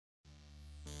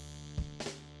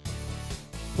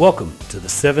Welcome to the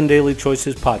 7 Daily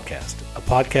Choices Podcast, a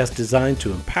podcast designed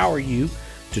to empower you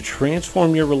to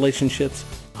transform your relationships,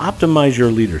 optimize your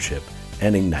leadership,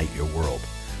 and ignite your world.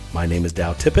 My name is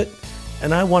Dow Tippett,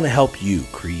 and I want to help you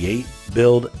create,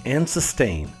 build, and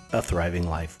sustain a thriving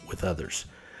life with others.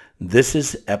 This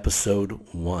is episode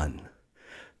 1.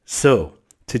 So,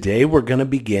 today we're going to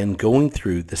begin going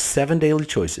through the 7 daily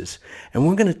choices, and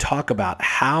we're going to talk about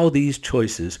how these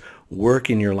choices work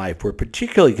in your life. We're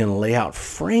particularly going to lay out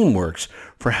frameworks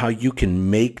for how you can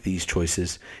make these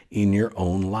choices in your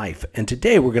own life. And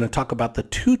today we're going to talk about the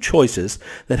 2 choices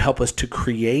that help us to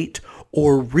create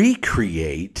or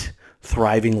recreate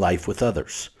thriving life with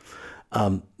others.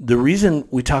 The reason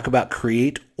we talk about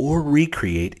create or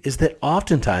recreate is that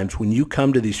oftentimes when you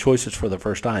come to these choices for the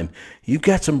first time, you've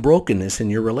got some brokenness in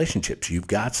your relationships. You've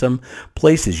got some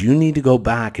places you need to go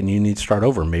back and you need to start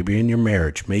over, maybe in your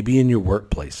marriage, maybe in your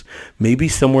workplace, maybe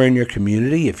somewhere in your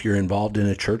community. If you're involved in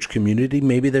a church community,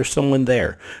 maybe there's someone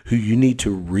there who you need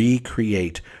to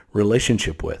recreate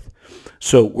relationship with.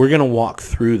 So we're going to walk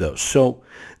through those. So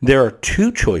there are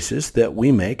 2 choices that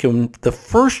we make, and the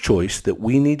first choice that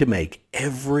we need to make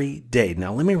every day.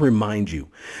 Now, let me remind you,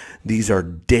 these are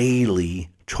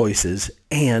daily choices,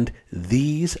 and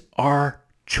these are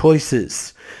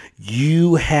choices.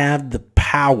 You have the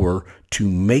power to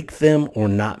make them or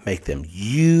not make them.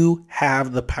 You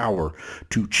have the power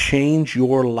to change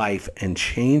your life and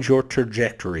change your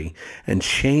trajectory and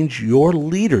change your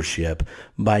leadership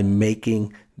by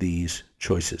making these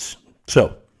choices.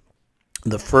 So,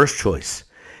 the first choice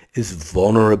is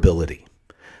vulnerability.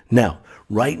 Now,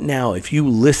 right now, if you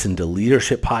listen to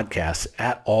leadership podcasts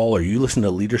at all, or you listen to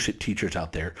leadership teachers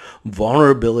out there,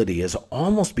 vulnerability has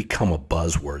almost become a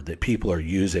buzzword that people are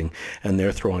using and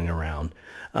they're throwing around.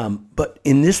 But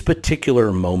in this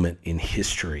particular moment in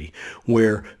history,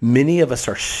 where many of us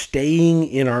are staying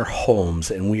in our homes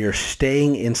and we are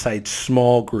staying inside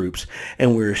small groups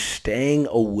and we're staying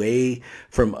away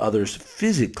from others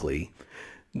physically,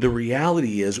 the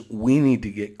reality is we need to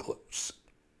get close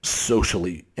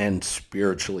socially and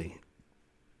spiritually.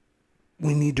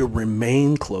 We need to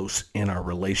remain close in our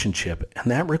relationship, and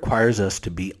that requires us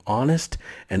to be honest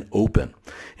and open.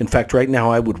 In fact, right now,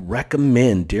 I would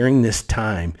recommend during this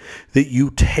time that you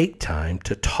take time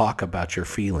to talk about your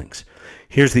feelings.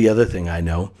 Here's the other thing I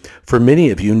know. For many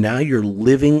of you, now you're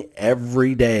living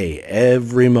every day,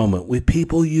 every moment with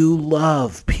people you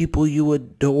love, people you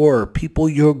adore, people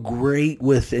you're great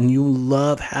with, and you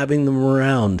love having them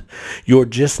around. You're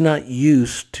just not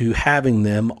used to having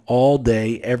them all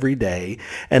day, every day,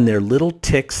 and their little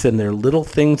tics and their little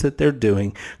things that they're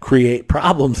doing create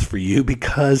problems for you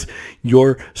because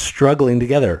you're struggling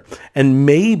together. And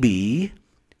maybe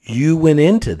you went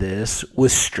into this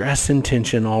with stress and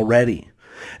tension already.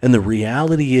 And the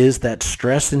reality is that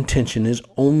stress and tension is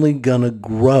only going to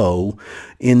grow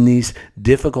in these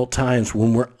difficult times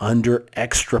when we're under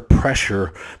extra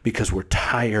pressure because we're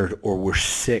tired or we're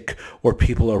sick or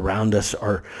people around us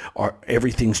are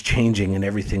everything's changing and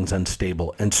everything's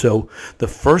unstable. And so the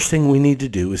first thing we need to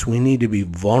do is we need to be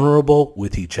vulnerable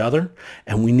with each other,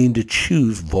 and we need to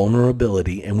choose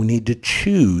vulnerability, and we need to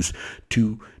choose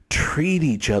to treat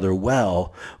each other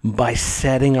well by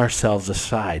setting ourselves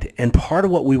aside. And part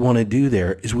of what we want to do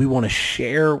there is we want to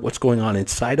share what's going on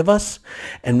inside of us,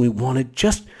 and we want to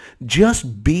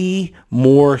just be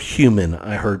more human.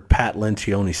 I heard Pat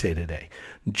Lencioni say today,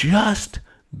 just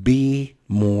be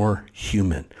more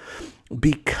human.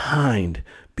 Be kind,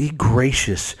 be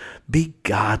gracious, be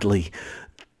godly.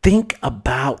 Think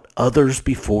about others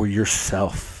before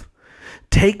yourself.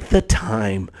 Take the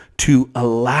time to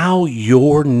allow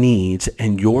your needs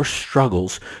and your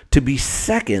struggles to be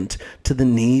second to the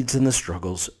needs and the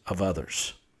struggles of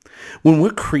others. When we're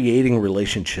creating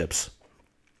relationships,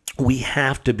 we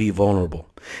have to be vulnerable.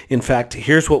 In fact,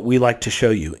 here's what we like to show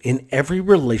you. In every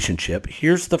relationship,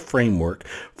 here's the framework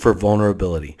for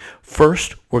vulnerability.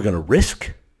 First, we're going to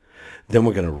risk, then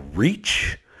we're going to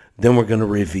reach, then we're going to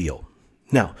reveal.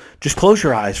 Now, just close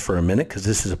your eyes for a minute because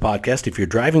this is a podcast. If you're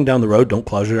driving down the road, don't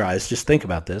close your eyes. Just think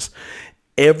about this.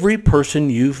 Every person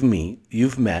you've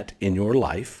met in your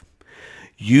life,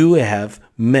 you have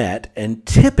met, and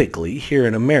typically here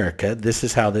in America, this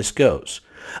is how this goes.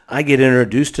 I get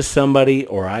introduced to somebody,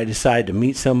 or I decide to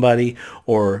meet somebody,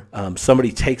 or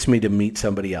somebody takes me to meet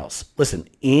somebody else. Listen,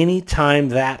 anytime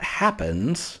that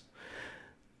happens,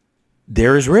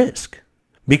 there is risk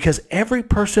because every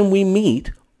person we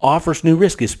meet offers new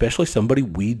risk, especially somebody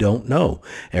we don't know.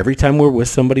 Every time we're with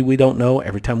somebody we don't know,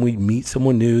 every time we meet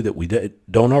someone new that we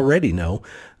don't already know,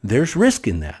 there's risk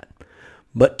in that.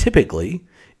 But typically,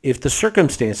 if the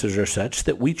circumstances are such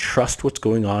that we trust what's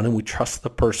going on and we trust the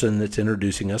person that's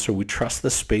introducing us or we trust the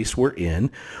space we're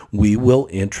in, we will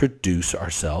introduce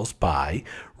ourselves by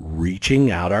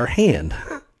reaching out our hand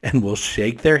and we'll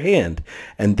shake their hand.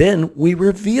 And then we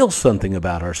reveal something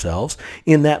about ourselves.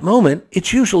 In that moment,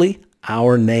 it's usually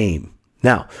our name.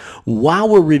 Now, while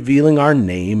we're revealing our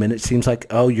name, and it seems like,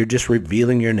 oh, you're just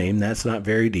revealing your name, that's not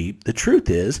very deep. The truth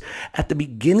is, at the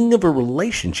beginning of a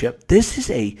relationship, this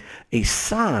is a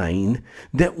sign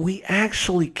that we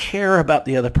actually care about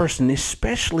the other person,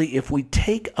 especially if we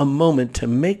take a moment to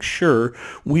make sure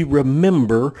we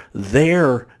remember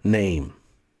their name.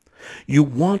 You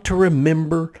want to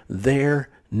remember their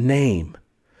name.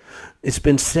 It's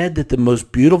been said that the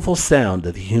most beautiful sound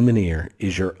of the human ear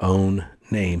is your own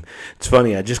name. It's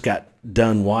funny, I just got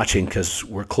done watching, because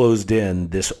we're closed in,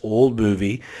 this old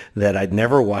movie that I'd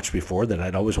never watched before that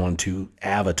I'd always wanted to,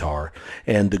 Avatar.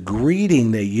 And the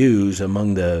greeting they use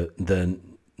among the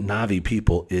Na'vi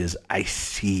people is, I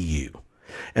see you.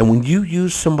 And when you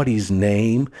use somebody's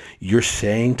name, you're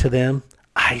saying to them,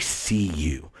 I see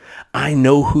you. I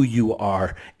know who you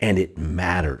are, and it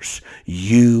matters.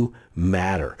 You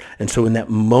matter. And so in that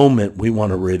moment, we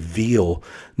want to reveal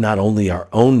not only our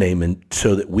own name and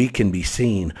so that we can be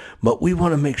seen, but we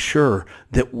want to make sure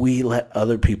that we let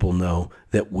other people know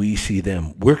that we see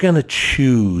them. We're going to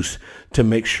choose to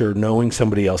make sure knowing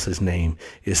somebody else's name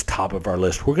is top of our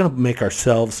list. We're going to make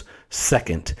ourselves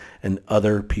second and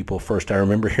other people first. I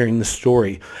remember hearing the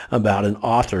story about an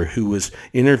author who was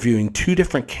interviewing two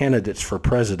different candidates for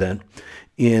president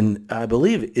in, I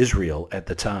believe, Israel at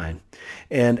the time.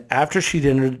 And after she'd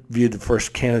interviewed the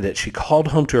first candidate, she called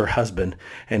home to her husband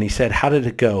and he said, how did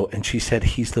it go? And she said,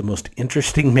 he's the most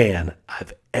interesting man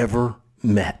I've ever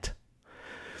met.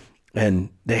 And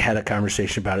they had a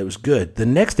conversation about it. It was good. The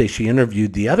next day she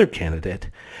interviewed the other candidate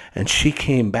and she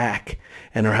came back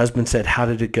and her husband said, how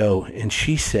did it go? And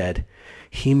she said,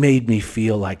 he made me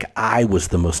feel like I was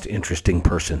the most interesting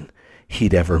person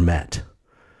he'd ever met.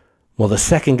 Well, the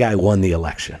second guy won the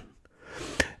election.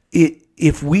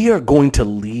 If we are going to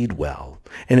lead well,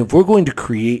 and if we're going to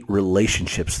create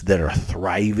relationships that are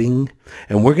thriving,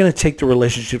 and we're going to take the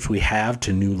relationships we have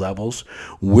to new levels,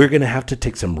 we're going to have to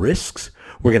take some risks.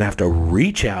 We're going to have to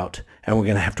reach out, and we're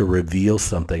going to have to reveal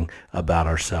something about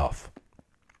ourselves.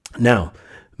 Now,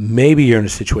 maybe you're in a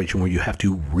situation where you have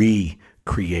to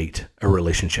recreate a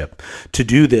relationship. To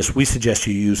do this, we suggest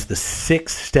you use the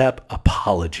 6-step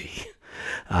apology.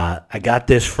 I got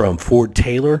this from Ford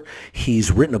Taylor.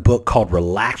 He's written a book called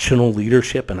Relational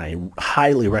Leadership, and I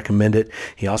highly recommend it.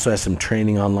 He also has some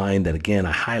training online that, again,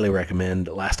 I highly recommend.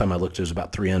 Last time I looked, it was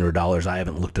about $300. I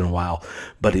haven't looked in a while,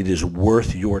 but it is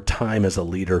worth your time as a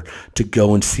leader to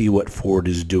go and see what Ford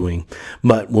is doing.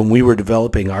 But when we were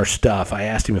developing our stuff, I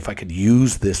asked him if I could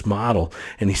use this model,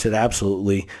 and he said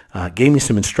absolutely. Gave me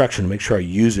some instruction to make sure I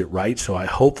use it right, so I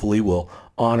hopefully will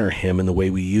honor him in the way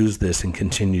we use this and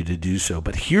continue to do so.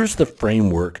 But here's the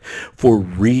framework for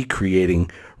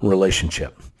recreating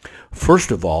relationship.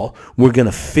 First of all, we're going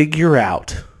to figure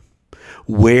out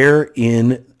where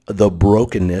in the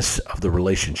brokenness of the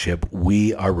relationship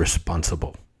we are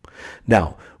responsible.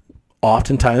 Now,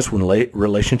 oftentimes when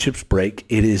relationships break,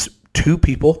 it is two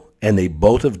people and they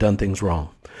both have done things wrong.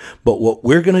 But what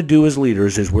we're going to do as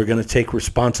leaders is we're going to take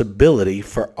responsibility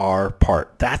for our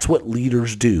part. That's what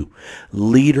leaders do.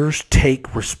 Leaders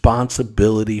take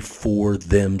responsibility for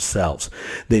themselves.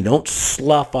 They don't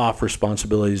slough off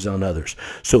responsibilities on others.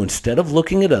 So instead of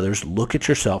looking at others, look at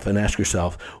yourself and ask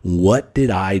yourself, what did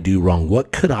I do wrong?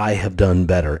 What could I have done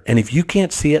better? And if you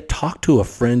can't see it, talk to a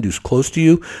friend who's close to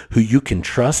you, who you can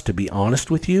trust to be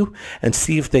honest with you, and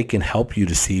see if they can help you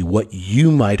to see what you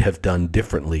might have done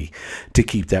differently to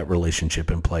keep that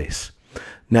relationship in place.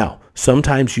 Now,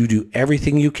 sometimes you do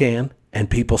everything you can and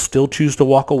people still choose to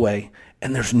walk away,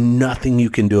 and there's nothing you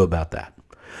can do about that.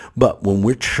 But when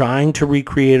we're trying to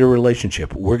recreate a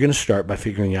relationship, we're going to start by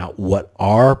figuring out what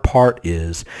our part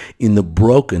is in the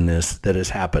brokenness that has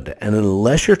happened. And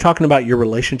unless you're talking about your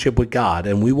relationship with God,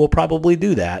 and we will probably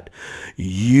do that,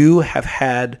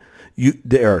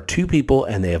 there are two people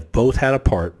and they have both had a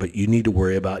part, but you need to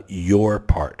worry about your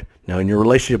part. Now, in your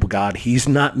relationship with God, he's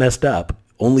not messed up.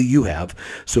 Only you have.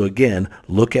 So again,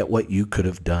 look at what you could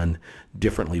have done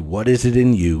differently. What is it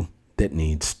in you that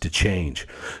needs to change?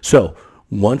 So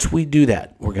once we do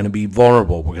that, we're going to be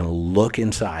vulnerable. We're going to look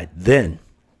inside. Then,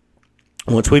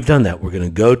 once we've done that, we're going to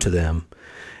go to them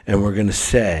and we're going to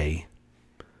say,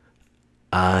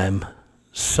 I'm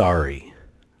sorry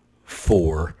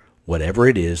for whatever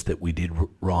it is that we did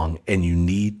wrong. And you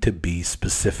need to be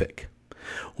specific.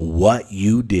 What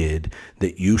you did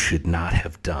that you should not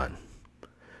have done.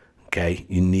 Okay,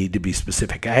 you need to be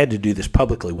specific. I had to do this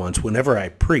publicly once. Whenever I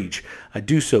preach, I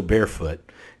do so barefoot.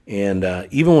 And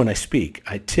even when I speak,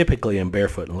 I typically am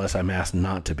barefoot unless I'm asked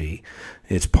not to be.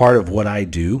 It's part of what I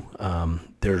do.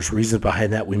 There's reasons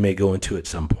behind that we may go into at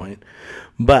some point.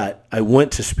 But I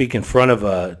went to speak in front of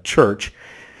a church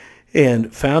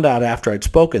and found out after I'd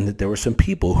spoken that there were some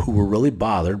people who were really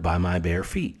bothered by my bare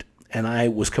feet. And I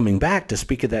was coming back to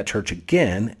speak at that church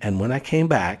again. And when I came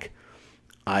back,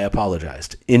 I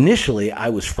apologized. Initially, I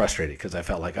was frustrated because I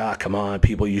felt like, come on,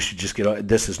 people, you should just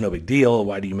this is no big deal.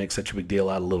 Why do you make such a big deal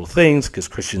out of little things? Because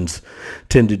Christians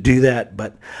tend to do that.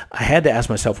 But I had to ask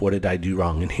myself, what did I do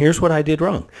wrong? And here's what I did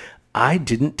wrong. I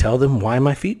didn't tell them why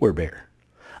my feet were bare.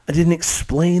 I didn't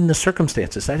explain the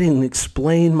circumstances. I didn't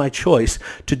explain my choice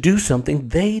to do something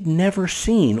they'd never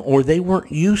seen or they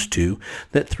weren't used to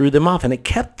that threw them off. And it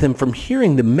kept them from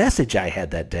hearing the message I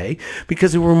had that day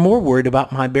because they were more worried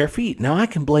about my bare feet. Now I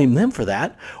can blame them for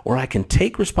that, or I can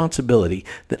take responsibility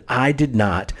that I did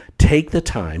not take the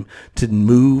time to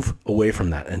move away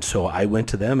from that. And so I went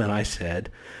to them and I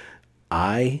said,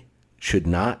 I should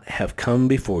not have come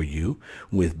before you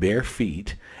with bare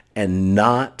feet and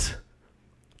not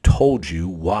told you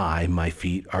why my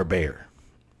feet are bare.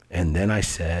 And then I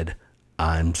said,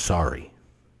 I'm sorry.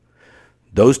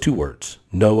 Those two words,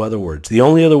 no other words. The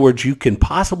only other words you can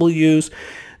possibly use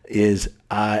is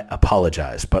I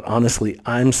apologize. But honestly,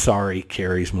 I'm sorry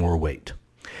carries more weight.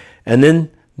 And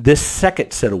then this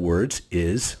second set of words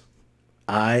is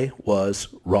I was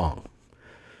wrong.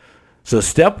 So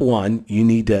step one, you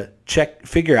need to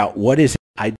figure out what is it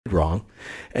I did wrong,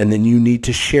 and then you need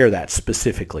to share that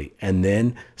specifically. And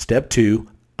then step two,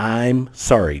 I'm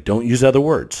sorry. Don't use other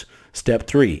words. Step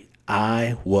three,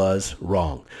 I was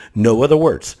wrong. No other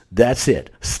words. That's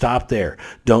it. Stop there.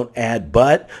 Don't add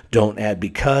but, don't add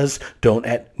because, don't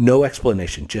add, no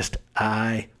explanation. Just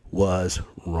I was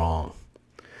wrong.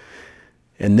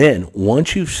 And then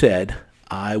once you've said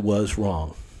I was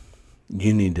wrong,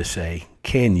 you need to say,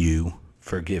 can you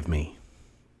forgive me?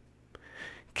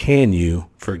 Can you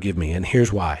forgive me? And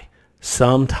here's why.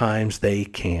 Sometimes they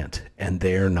can't, and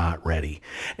they're not ready.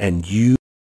 And you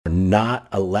are not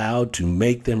allowed to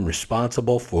make them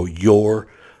responsible for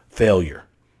your failure.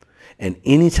 And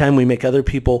anytime we make other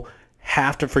people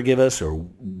have to forgive us or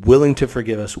willing to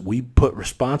forgive us, we put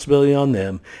responsibility on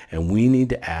them, and we need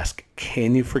to ask,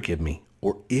 can you forgive me?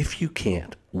 Or if you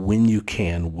can't, when you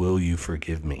can, will you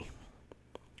forgive me?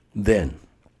 Then,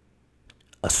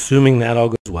 assuming that all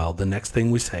goes well, the next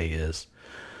thing we say is,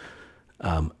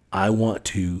 I want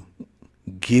to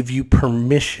give you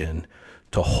permission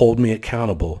to hold me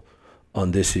accountable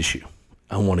on this issue.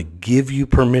 I want to give you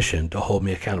permission to hold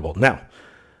me accountable. Now,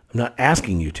 I'm not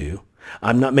asking you to.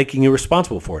 I'm not making you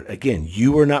responsible for it. Again,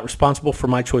 you are not responsible for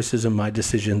my choices and my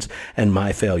decisions and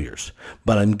my failures,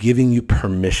 but I'm giving you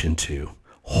permission to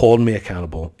hold me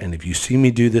accountable. And if you see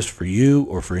me do this for you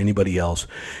or for anybody else,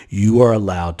 you are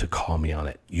allowed to call me on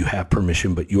it. You have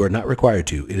permission, but you are not required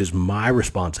to. It is my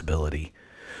responsibility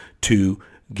to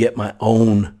get my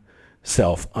own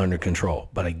self under control,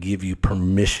 but I give you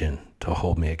permission to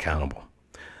hold me accountable.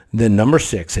 Then number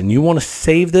 6, and you want to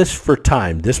save this for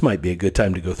time. This might be a good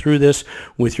time to go through this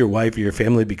with your wife or your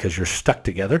family because you're stuck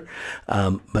together.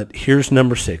 But here's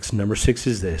number 6. Number 6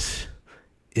 is this.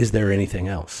 Is there anything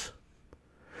else?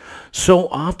 So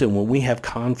often when we have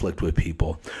conflict with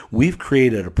people, we've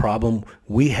created a problem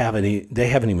they haven't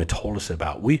even told us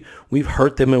about. We've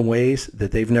hurt them in ways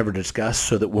that they've never discussed,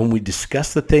 so that when we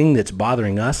discuss the thing that's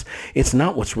bothering us, it's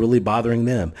not what's really bothering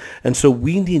them. And so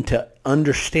we need to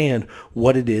understand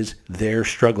what it is they're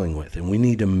struggling with, and we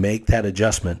need to make that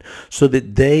adjustment so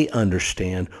that they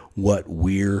understand what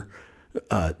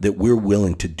that we're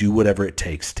willing to do whatever it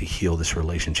takes to heal this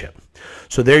relationship.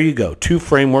 So there you go. 2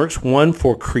 frameworks, one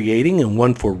for creating and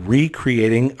one for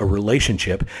recreating a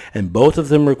relationship. And both of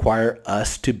them require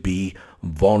us to be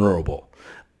vulnerable,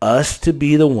 us to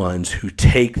be the ones who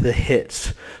take the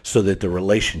hits so that the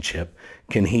relationship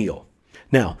can heal.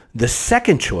 Now, the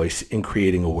second choice in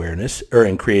creating awareness, or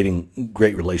in creating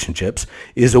great relationships,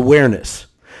 is awareness.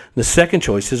 The second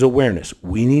choice is awareness.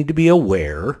 We need to be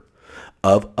aware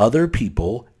of other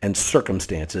people and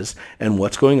circumstances and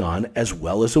what's going on, as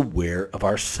well as aware of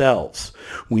ourselves.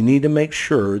 We need to make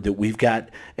sure that we've got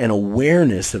an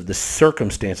awareness of the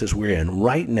circumstances we're in.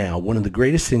 Right now, one of the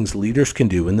greatest things leaders can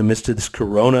do in the midst of this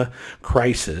corona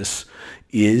crisis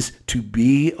is to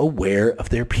be aware of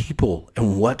their people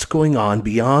and what's going on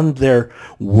beyond their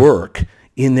work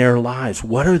in their lives.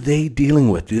 What are they dealing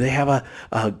with? Do they have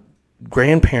a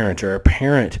grandparent or a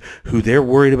parent who they're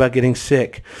worried about getting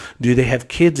sick? Do they have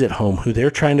kids at home who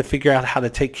they're trying to figure out how to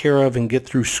take care of and get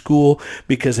through school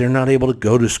because they're not able to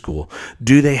go to school?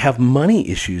 Do they have money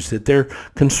issues that they're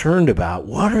concerned about?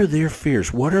 What are their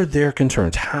fears? What are their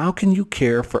concerns? How can you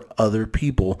care for other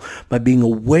people by being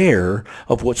aware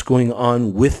of what's going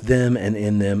on with them and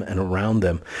in them and around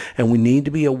them? And we need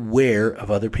to be aware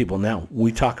of other people. Now,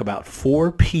 we talk about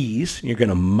 4 P's. You're going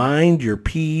to mind your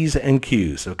P's and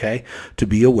Q's, okay? To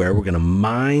be aware, we're going to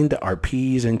mind our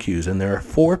P's and Q's. And there are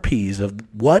 4 P's of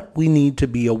what we need to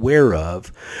be aware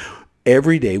of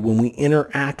every day when we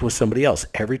interact with somebody else.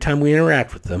 Every time we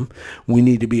interact with them, we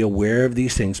need to be aware of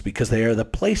these things because they are the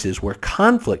places where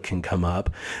conflict can come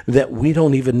up that we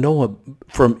don't even know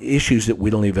from issues that we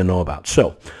don't even know about.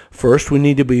 So first, we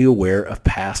need to be aware of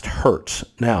past hurts.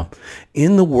 Now,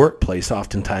 in the workplace,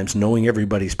 oftentimes knowing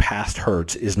everybody's past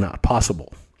hurts is not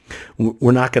possible.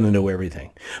 We're not going to know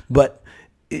everything. But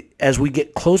as we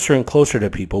get closer and closer to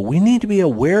people, we need to be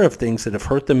aware of things that have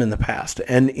hurt them in the past.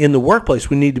 And in the workplace,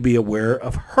 we need to be aware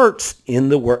of hurts in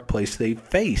the workplace they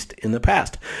faced in the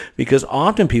past. Because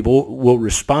often people will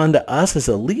respond to us as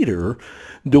a leader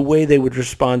the way they would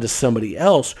respond to somebody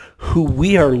else who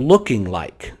we are looking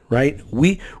like, right?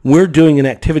 We're doing an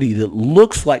activity that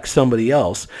looks like somebody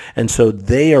else, and so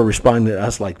they are responding to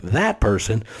us like that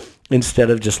person instead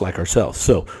of just like ourselves.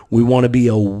 So we want to be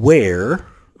aware,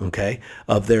 okay,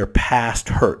 of their past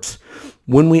hurts.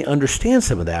 When we understand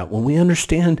some of that, when we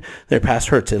understand their past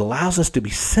hurts, it allows us to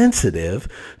be sensitive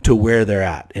to where they're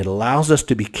at. It allows us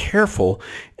to be careful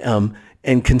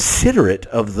and considerate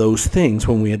of those things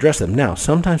when we address them. Now,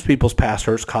 sometimes people's past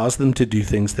hurts cause them to do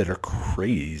things that are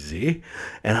crazy,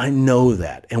 and I know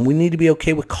that. And we need to be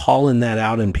okay with calling that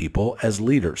out in people as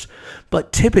leaders.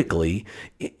 But typically,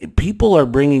 people are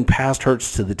bringing past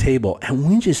hurts to the table, and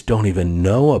we just don't even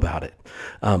know about it.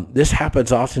 This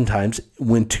happens oftentimes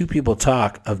when 2 people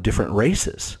talk of different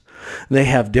races. They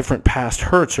have different past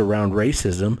hurts around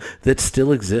racism that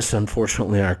still exists,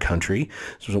 unfortunately, in our country.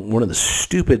 It's one of the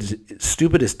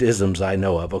stupidest isms I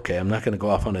know of. Okay, I'm not going to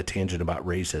go off on a tangent about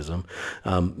racism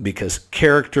because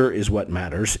character is what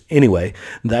matters. Anyway,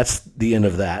 that's the end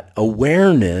of that.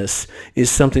 Awareness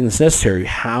is something that's necessary.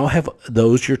 How have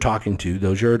those you're talking to,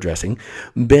 those you're addressing,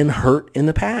 been hurt in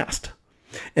the past?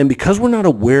 And because we're not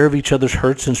aware of each other's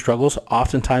hurts and struggles,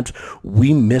 oftentimes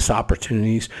we miss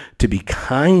opportunities to be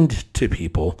kind to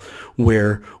people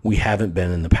where we haven't been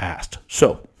in the past.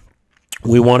 So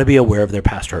we want to be aware of their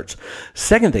past hurts.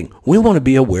 Second thing, we want to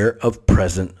be aware of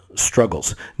present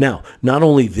struggles. Now, not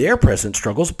only their present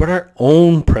struggles, but our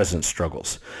own present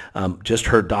struggles. Just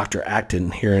heard Dr.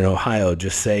 Acton here in Ohio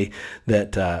just say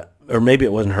that or maybe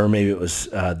it wasn't her, maybe it was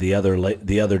the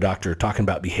other doctor talking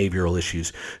about behavioral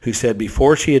issues, who said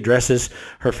before she addresses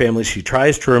her family, she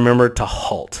tries to remember to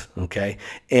halt, okay?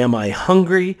 Am I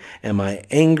hungry? Am I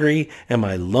angry? Am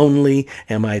I lonely?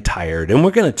 Am I tired? And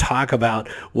we're going to talk about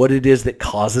what it is that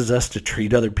causes us to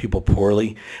treat other people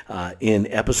poorly. In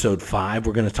episode 5,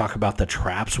 we're going to talk about the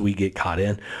traps we get caught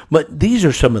in. But these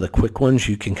are some of the quick ones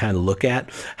you can kind of look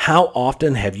at. How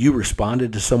often have you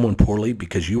responded to someone poorly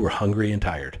because you were hungry and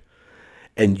tired?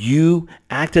 And you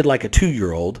acted like a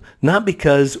 2-year-old, not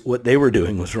because what they were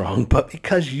doing was wrong, but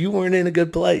because you weren't in a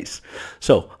good place.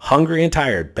 So hungry and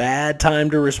tired, bad time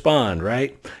to respond,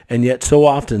 right? And yet so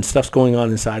often stuff's going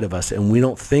on inside of us and we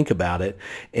don't think about it.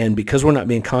 And because we're not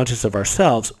being conscious of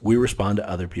ourselves, we respond to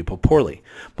other people poorly.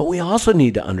 But we also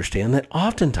need to understand that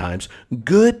oftentimes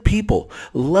good people,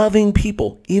 loving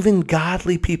people, even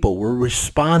godly people will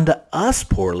respond to us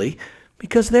poorly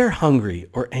because they're hungry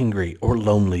or angry or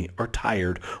lonely or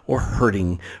tired or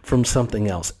hurting from something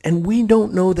else. And we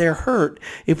don't know their hurt.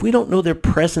 If we don't know their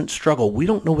present struggle, we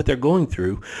don't know what they're going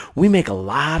through, we make a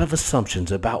lot of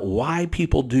assumptions about why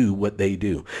people do what they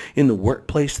do. In the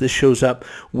workplace, this shows up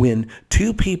when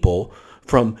 2 people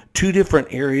from 2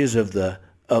 different areas of the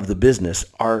business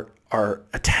are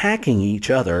attacking each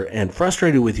other and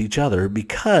frustrated with each other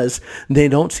because they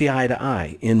don't see eye to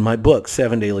eye. In my book,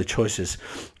 7 Daily Choices,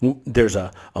 there's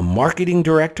a marketing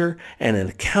director and an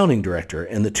accounting director,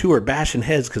 and the 2 are bashing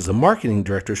heads because the marketing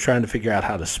director is trying to figure out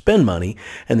how to spend money,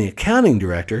 and the accounting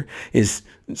director is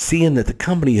seeing that the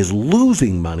company is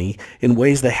losing money in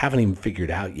ways they haven't even figured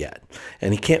out yet.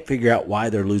 And he can't figure out why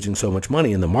they're losing so much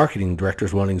money, and the marketing director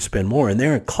is wanting to spend more, and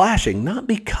they're clashing, not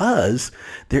because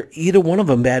they're either one of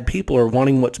them bad people or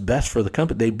wanting what's best for the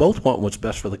company. They both want what's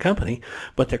best for the company,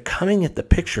 but they're coming at the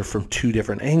picture from 2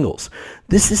 different angles.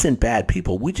 This isn't bad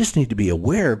people. We just need to be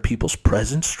aware of people's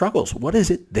present struggles. What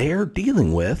is it they're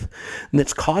dealing with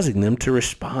that's causing them to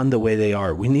respond the way they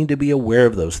are? We need to be aware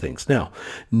of those things. Now,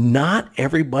 not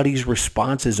every everybody's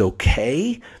response is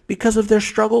okay because of their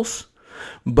struggles,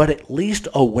 but at least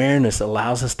awareness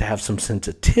allows us to have some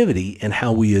sensitivity in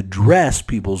how we address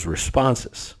people's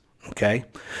responses. Okay?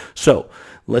 So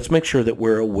let's make sure that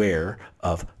we're aware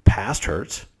of past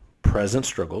hurts, present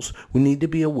struggles. We need to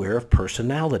be aware of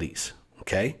personalities.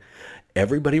 Okay?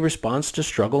 Everybody responds to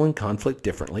struggle and conflict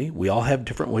differently. We all have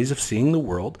different ways of seeing the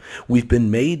world. We've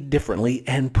been made differently,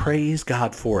 and praise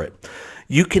God for it.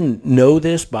 You can know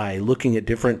this by looking at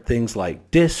different things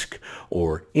like DISC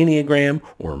or Enneagram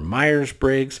or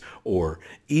Myers-Briggs or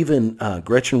even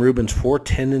Gretchen Rubin's 4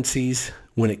 tendencies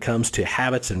when it comes to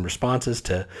habits and responses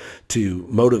to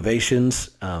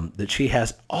motivations that she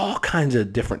has. All kinds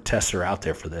of different tests are out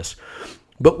there for this.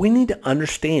 But we need to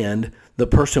understand the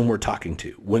person we're talking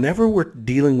to. Whenever we're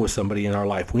dealing with somebody in our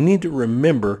life, we need to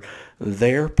remember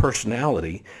their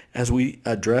personality as we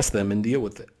address them and deal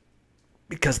with it.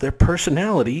 Because their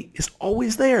personality is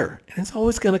always there, and it's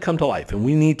always going to come to life. And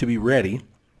we need to be ready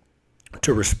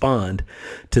to respond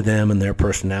to them and their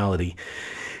personality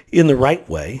in the right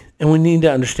way. And we need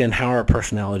to understand how our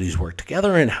personalities work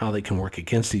together and how they can work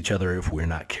against each other if we're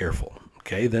not careful.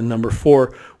 Okay, then number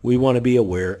 4, we want to be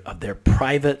aware of their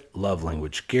private love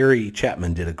language. Gary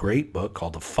Chapman did a great book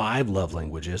called The 5 Love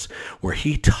Languages, where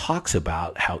he talks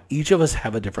about how each of us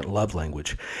have a different love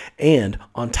language. And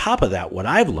on top of that, what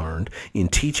I've learned in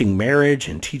teaching marriage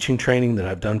and teaching training that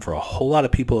I've done for a whole lot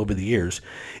of people over the years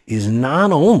is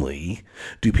not only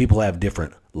do people have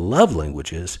different love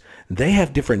languages, they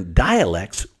have different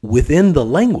dialects within the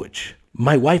language.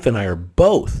 My wife and I are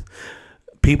both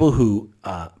people who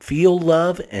feel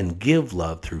love and give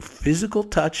love through physical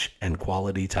touch and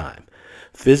quality time.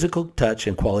 Physical touch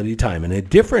and quality time. And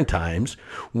at different times,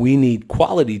 we need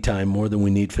quality time more than we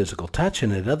need physical touch.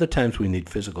 And at other times, we need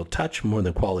physical touch more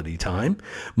than quality time.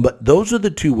 But those are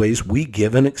the 2 ways we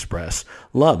give and express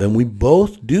love. And we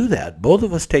both do that. Both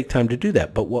of us take time to do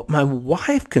that. But what my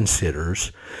wife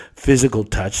considers physical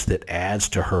touch that adds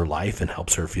to her life and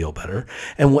helps her feel better,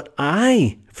 and what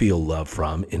I feel love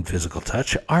from in physical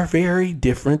touch are very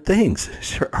different things.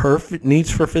 Her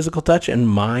needs for physical touch and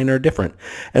mine are different.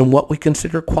 And what we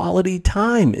consider quality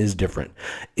time is different.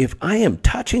 If I am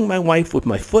touching my wife with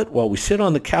my foot while we sit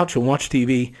on the couch and watch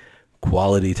TV,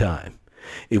 quality time.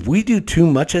 If we do too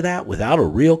much of that without a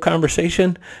real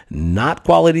conversation, not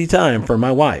quality time for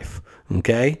my wife.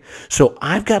 Okay? So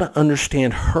I've got to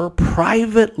understand her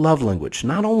private love language.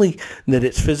 Not only that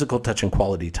it's physical touch and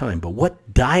quality time, but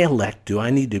what dialect do I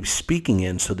need to be speaking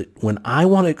in so that when I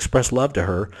want to express love to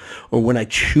her, or when I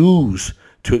choose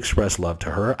to express love to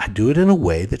her, I do it in a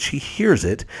way that she hears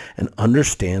it and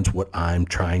understands what I'm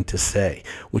trying to say,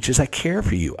 which is I care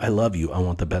for you. I love you. I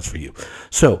want the best for you.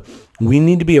 So we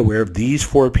need to be aware of these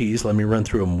 4 Ps. Let me run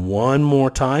through them one more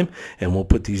time, and we'll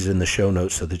put these in the show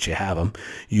notes so that you have them.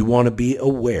 You want to be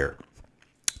aware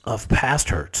of past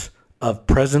hurts, of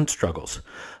present struggles,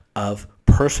 of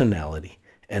personality,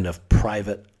 and of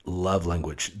private love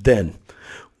language. Then,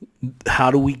 how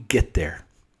do we get there?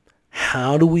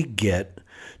 How do we get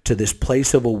to this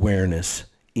place of awareness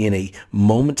in a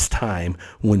moment's time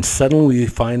when suddenly we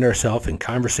find ourselves in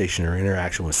conversation or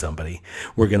interaction with somebody?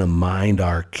 We're going to mind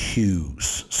our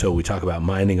cues. So we talk about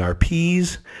minding our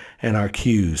P's and our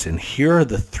Q's. And here are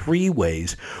the 3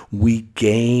 ways we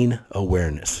gain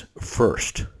awareness.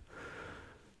 First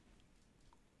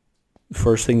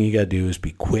thing you got to do is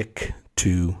be quick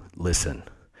to listen.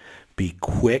 Be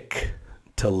quick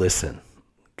to listen.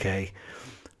 Okay?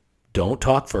 Don't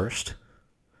talk first.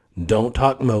 Don't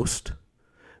talk most.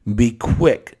 Be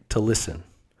quick to listen.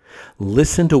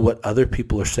 Listen to what other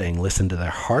people are saying. Listen to their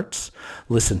hearts.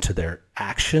 Listen to their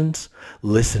actions.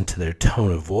 Listen to their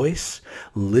tone of voice.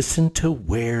 Listen to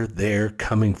where they're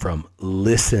coming from.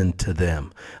 Listen to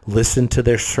them. Listen to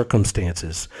their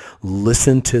circumstances.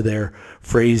 Listen to their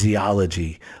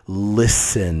phraseology.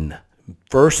 Listen.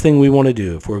 First thing we want to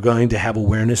do if we're going to have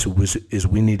awareness is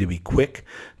we need to be quick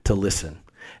to listen.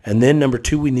 And then number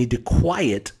 2, we need to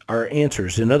quiet our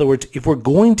answers. In other words, if we're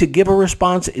going to give a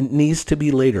response, it needs to be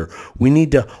later. We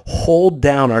need to hold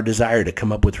down our desire to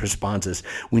come up with responses.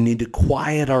 We need to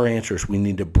quiet our answers. We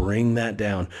need to bring that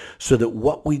down so that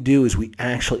what we do is we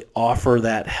actually offer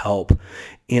that help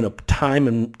in a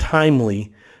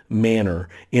timely manner,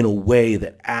 in a way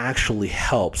that actually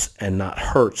helps and not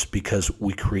hurts, because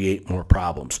we create more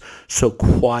problems. So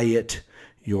quiet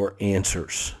your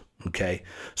answers. Okay,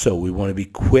 so we want to be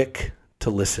quick to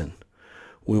listen.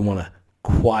 We want to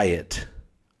quiet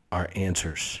our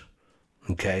answers.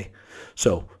 Okay,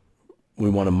 so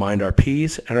we want to mind our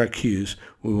P's and our Q's.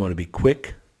 We want to be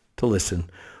quick to listen.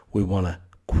 We want to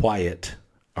quiet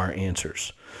our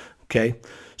answers. Okay?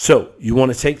 So you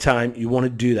want to take time. You want to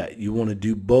do that. You want to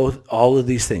do all of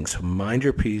these things. So mind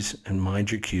your P's and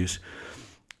mind your Q's.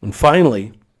 And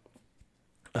finally,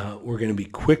 we're going to be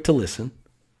quick to listen.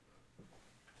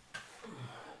 I'm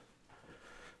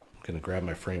going to grab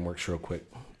my frameworks real quick.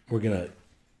 We're going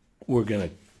to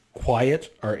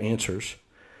quiet our answers,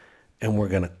 and we're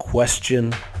going to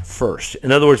question first.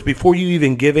 In other words, before you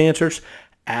even give answers,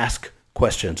 ask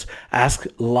questions. Ask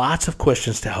lots of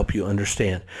questions to help you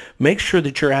understand. Make sure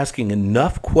that you're asking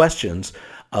enough questions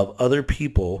of other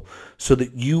people so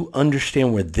that you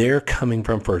understand where they're coming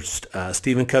from first.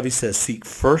 Stephen Covey says, seek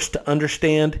first to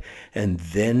understand and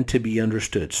then to be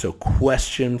understood. So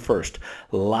question first.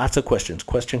 Lots of questions.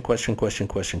 Question.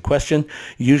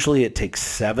 Usually it takes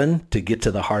 7 to get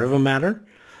to the heart of a matter.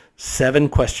 7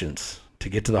 questions to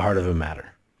get to the heart of a matter.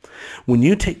 When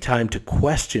you take time to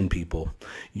question people,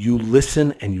 you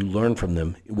listen and you learn from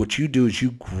them. What you do is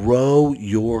you grow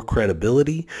your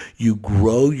credibility, you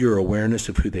grow your awareness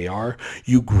of who they are,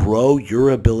 you grow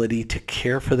your ability to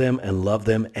care for them and love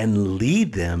them and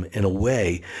lead them in a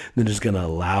way that is going to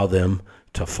allow them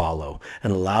to follow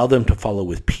and allow them to follow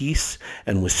with peace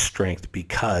and with strength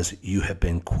because you have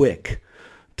been quick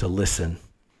to listen.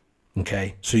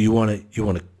 Okay? So you want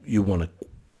to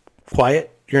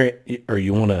quiet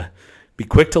you want to be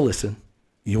quick to listen,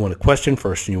 you want to question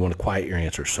first, and you want to quiet your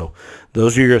answers. So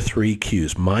those are your 3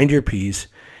 Q's. Mind your P's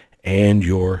and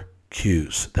your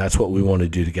Q's. That's what we want to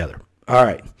do together. All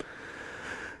right.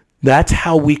 That's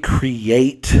how we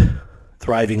create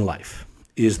thriving life,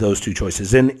 is those 2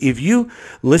 choices. And if you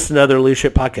listen to other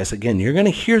leadership podcasts, again, you're going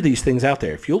to hear these things out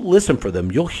there. If you'll listen for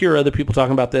them, you'll hear other people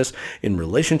talking about this in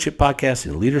relationship podcasts,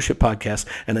 in leadership podcasts.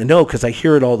 And I know because I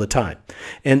hear it all the time.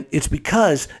 And it's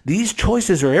because these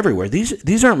choices are everywhere.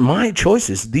 These aren't my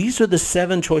choices. These are the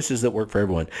 7 choices that work for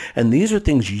everyone. And these are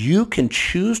things you can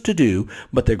choose to do,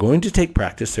 but they're going to take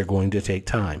practice. They're going to take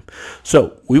time.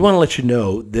 So we want to let you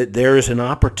know that there is an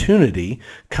opportunity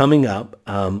coming up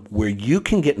where you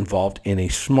can get involved in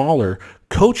a smaller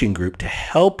coaching group to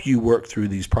help you work through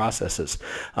these processes.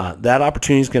 That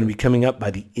opportunity is going to be coming up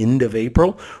by the end of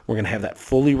April. We're going to have that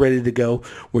fully ready to go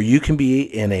where you can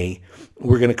be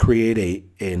we're going to create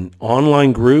an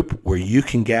online group where you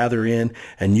can gather in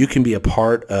and you can be a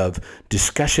part of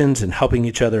discussions and helping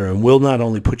each other. And we'll not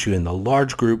only put you in the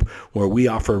large group where we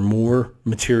offer more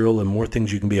material and more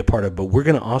things you can be a part of, but we're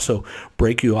going to also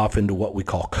break you off into what we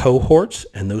call cohorts.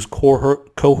 And those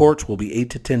cohorts will be 8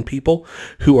 to 10 people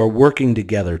who are working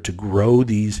together to grow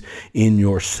these in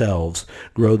yourselves,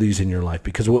 grow these in your life.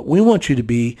 Because what we want you to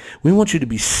be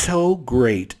so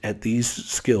great at these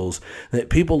skills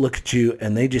that people look at you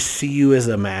and they just see you as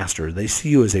a master. They see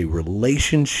you as a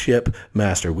relationship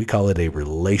master. We call it a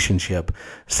relationship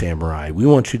samurai. We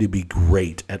want you to be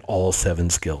great at all 7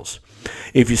 skills.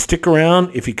 If you stick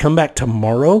around, if you come back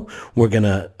tomorrow, we're going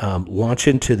to launch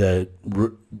into the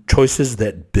choices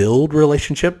that build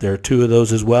relationship. There are 2 of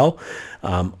those as well.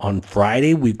 On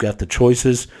Friday, we've got the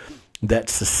choices that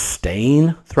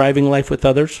sustain thriving life with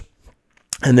others.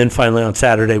 And then finally on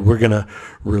Saturday, we're going to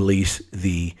release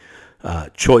the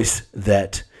choice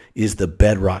that is the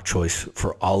bedrock choice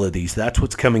for all of these. That's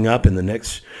what's coming up in the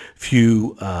next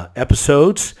few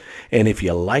episodes. And if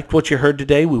you liked what you heard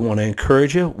today, we want to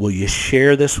encourage you. Will you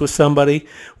share this with somebody?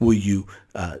 Will you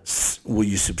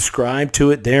subscribe to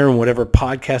it there in whatever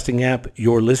podcasting app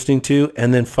you're listening to?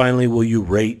 And then finally, will you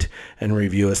rate and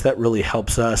review us? That really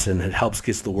helps us, and it helps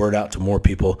get the word out to more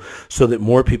people so that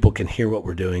more people can hear what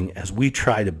we're doing as we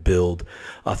try to build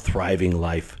a thriving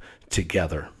life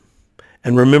together.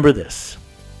 And remember this,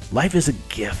 life is a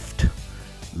gift.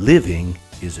 Living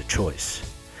is a choice.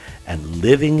 And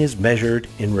living is measured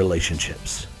in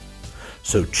relationships.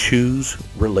 So choose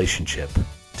relationship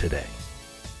today.